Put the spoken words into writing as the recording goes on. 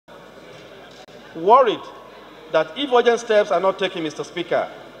worried that if urgent steps are not taken, Mr. Speaker,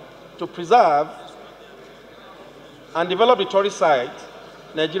 to preserve and develop the tourist site,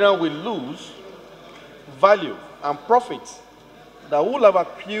 Nigeria will lose value and profits that will have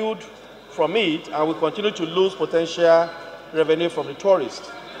accrued from it and will continue to lose potential revenue from the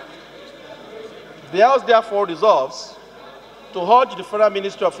tourists. The House therefore resolves to urge the Federal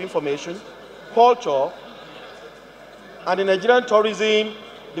Ministry of Information, Culture, and the Nigerian Tourism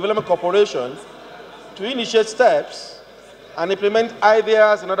Development Corporation to initiate steps and implement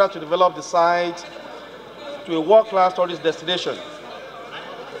ideas in order to develop the site to a world-class tourist destination.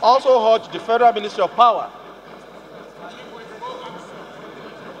 Also urge the Federal Ministry of Power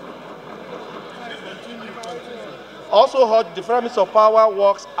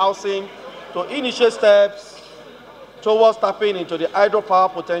Works, Housing to initiate steps towards tapping into the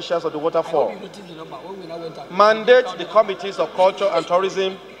hydropower potentials of the waterfall. Mandate the committees of culture and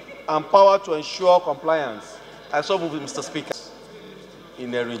tourism and power to ensure compliance. I so move, Mr. Speaker.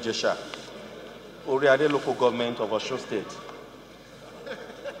 In Erin Ijesha Orad local government of Osun State.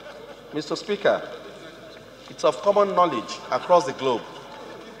 Mr. Speaker, it's of common knowledge across the globe.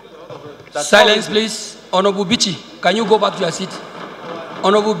 Silence, please. Honorable Bichi, can you go back to your seat?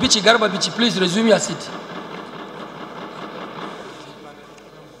 Honorable Bichi, Garba Bichi, please resume your seat.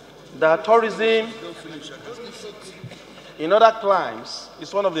 The tourism in other climes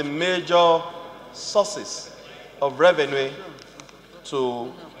is one of the major sources of revenue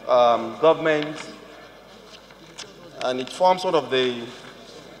to government, and it forms one of the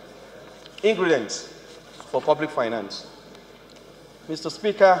ingredients for public finance. Mr.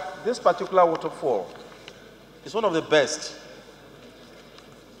 Speaker, this particular waterfall is one of the best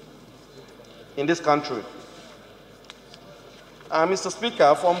in this country. And Mr.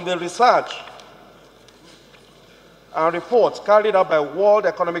 Speaker, from the research and reports carried out by World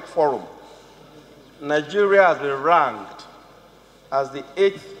Economic Forum, Nigeria has been ranked as the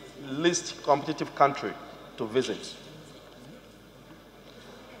 8th least competitive country to visit.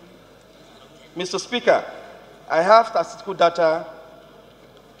 Mr. Speaker, I have statistical data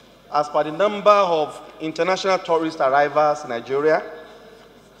as per the number of international tourist arrivals in Nigeria,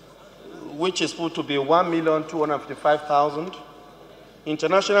 which is put to be 1,255,000.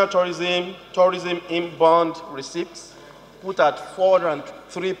 International tourism inbound receipts put at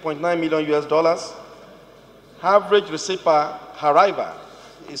 $403.9 million US. Average receipt per arrival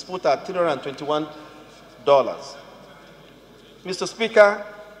is put at $321. Mr. Speaker,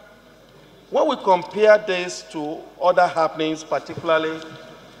 when we compare this to other happenings, particularly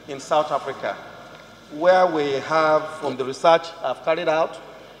in South Africa, where we have, from the research I've carried out,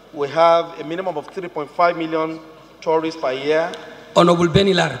 we have a minimum of 3.5 million tourists per year. Honorable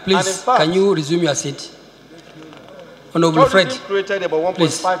Benilar, please, fact, can you resume your seat? Honorable Fred, created about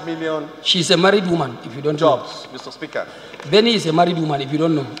 1.5 million. She's a married woman, if you don't jobs, know. Mr. Speaker. Benny is a married woman, if you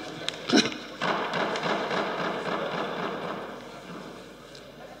don't know.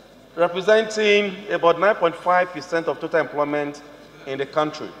 Representing about 9.5% of total employment in the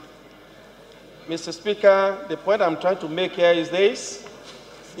country. Mr. Speaker, the point I'm trying to make here is this.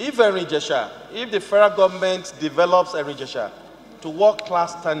 If Erin Ijesha, if the federal government develops Erin Ijesha to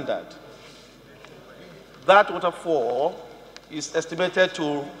world-class standard, that waterfall is estimated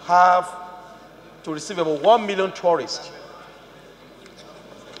to receive about 1 million tourists.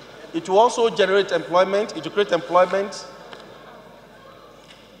 It will also generate employment, it will create employment.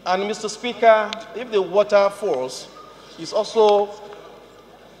 And Mr. Speaker, if the waterfalls is also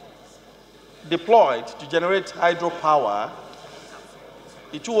deployed to generate hydropower,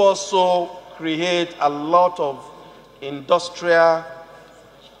 it will also create a lot of industrial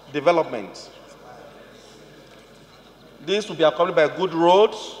development. This will be accompanied by good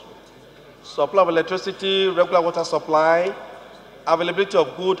roads, supply of electricity, regular water supply, availability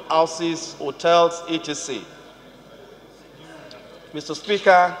of good houses, hotels, etc. Mr.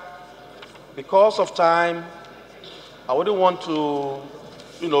 Speaker, because of time, I wouldn't want to,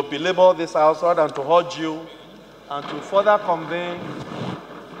 belabor this house rather than to urge you and to further convey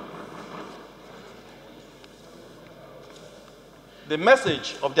the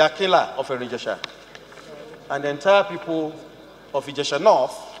message of the Akela of Erin Ijesha and the entire people of Ijesha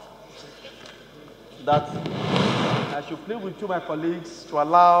North that I should plead with you, my colleagues, to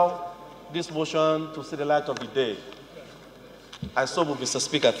allow this motion to see the light of the day. I so move, Mr.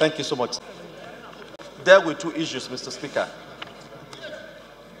 Speaker. Thank you so much. There were two issues, Mr. Speaker.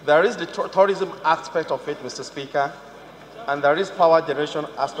 There is the tourism aspect of it, Mr. Speaker, and there is power generation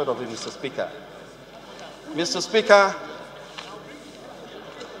aspect of it, Mr. Speaker. Mr.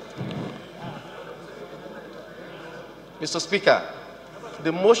 Speaker,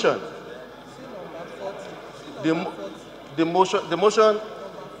 the motion The motion.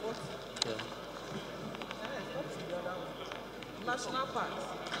 National parks.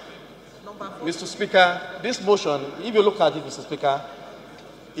 Mr. Speaker, this motion, if you look at it, Mr. Speaker,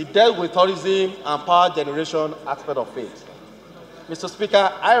 it dealt with tourism and power generation aspect of it. Mr.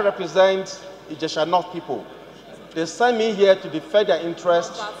 Speaker, I represent Ijesha North people. They sent me here to defend their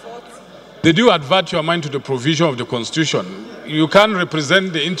interests. Did you advert your mind to the provision of the Constitution? You can't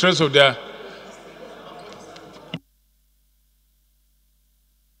represent the interests of their...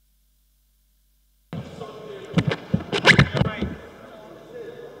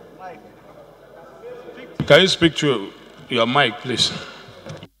 Can you speak to your mic, please?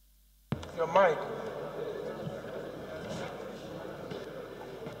 Your mic.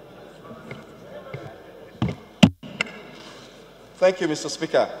 Thank you, Mr.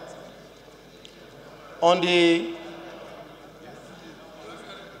 Speaker. On the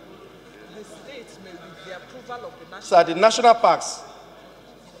states may with the approval of the national. So the national parks,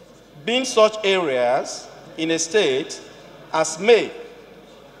 being such areas in a state as may,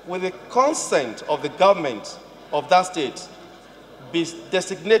 with the consent of the government of that state, be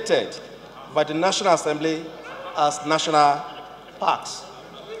designated by the National Assembly as national parks.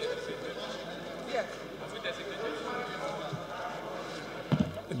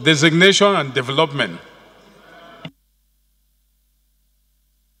 Designation and development.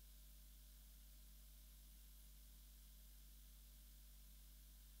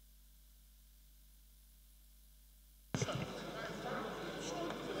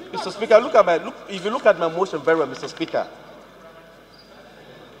 Mr. Speaker, if you look at my motion very well, Mr. Speaker.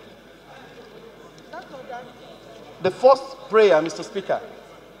 The first prayer, Mr. Speaker,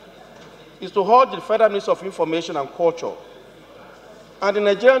 is to hold the Federal Ministry of Information and Culture and the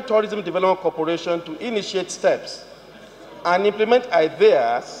Nigerian Tourism Development Corporation to initiate steps and implement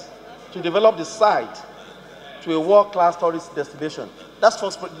ideas to develop the site to a world-class tourist destination. That's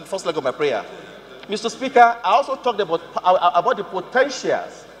the first leg of my prayer. Mr. Speaker, I also talked about the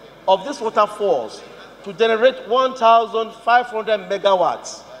potentials of these waterfalls to generate 1,500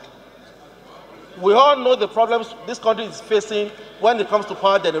 megawatts. We all know the problems this country is facing when it comes to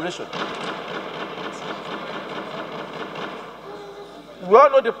power generation. We all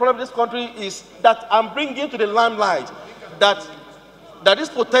know the problem this country is that I'm bringing to the limelight that this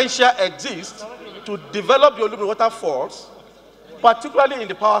potential exists to develop the Olumirin waterfalls, particularly in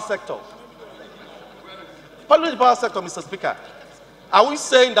the power sector. Particularly in the power sector, Mr. Speaker. Are we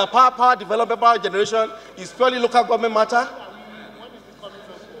saying that power development, power generation is purely local government matter?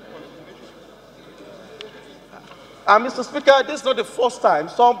 And Mr. Speaker, this is not the first time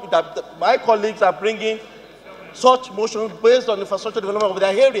my colleagues are bringing such motions based on infrastructure development of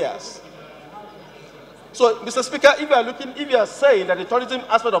their areas. So, Mr. Speaker, if you are saying that the tourism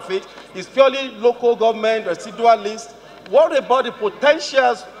aspect of it is purely local government, residual list, what about the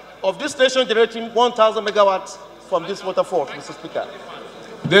potentials of this nation generating 1,000 megawatts from this waterfall, Mr. Speaker?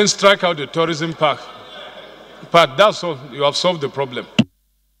 Then strike out the tourism park. But that's all. You have solved the problem.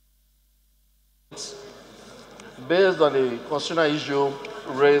 Based on the constitutional issue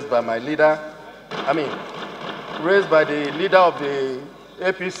raised by my leader, raised by the leader of the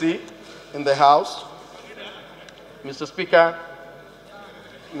APC in the House, Mr. Speaker,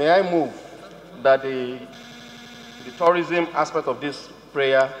 may I move that the tourism aspect of this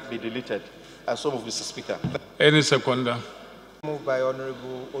prayer be deleted? I so move, Mr. Speaker. Any seconder? Moved by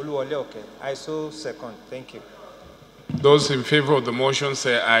Honorable Oluwole Oke. I so second. Thank you. Those in favor of the motion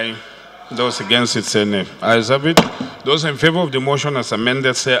say aye. Those against it say nay. Ayes have it. Those in favor of the motion as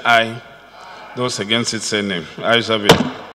amended say aye. Those against it say nay. Ayes have it.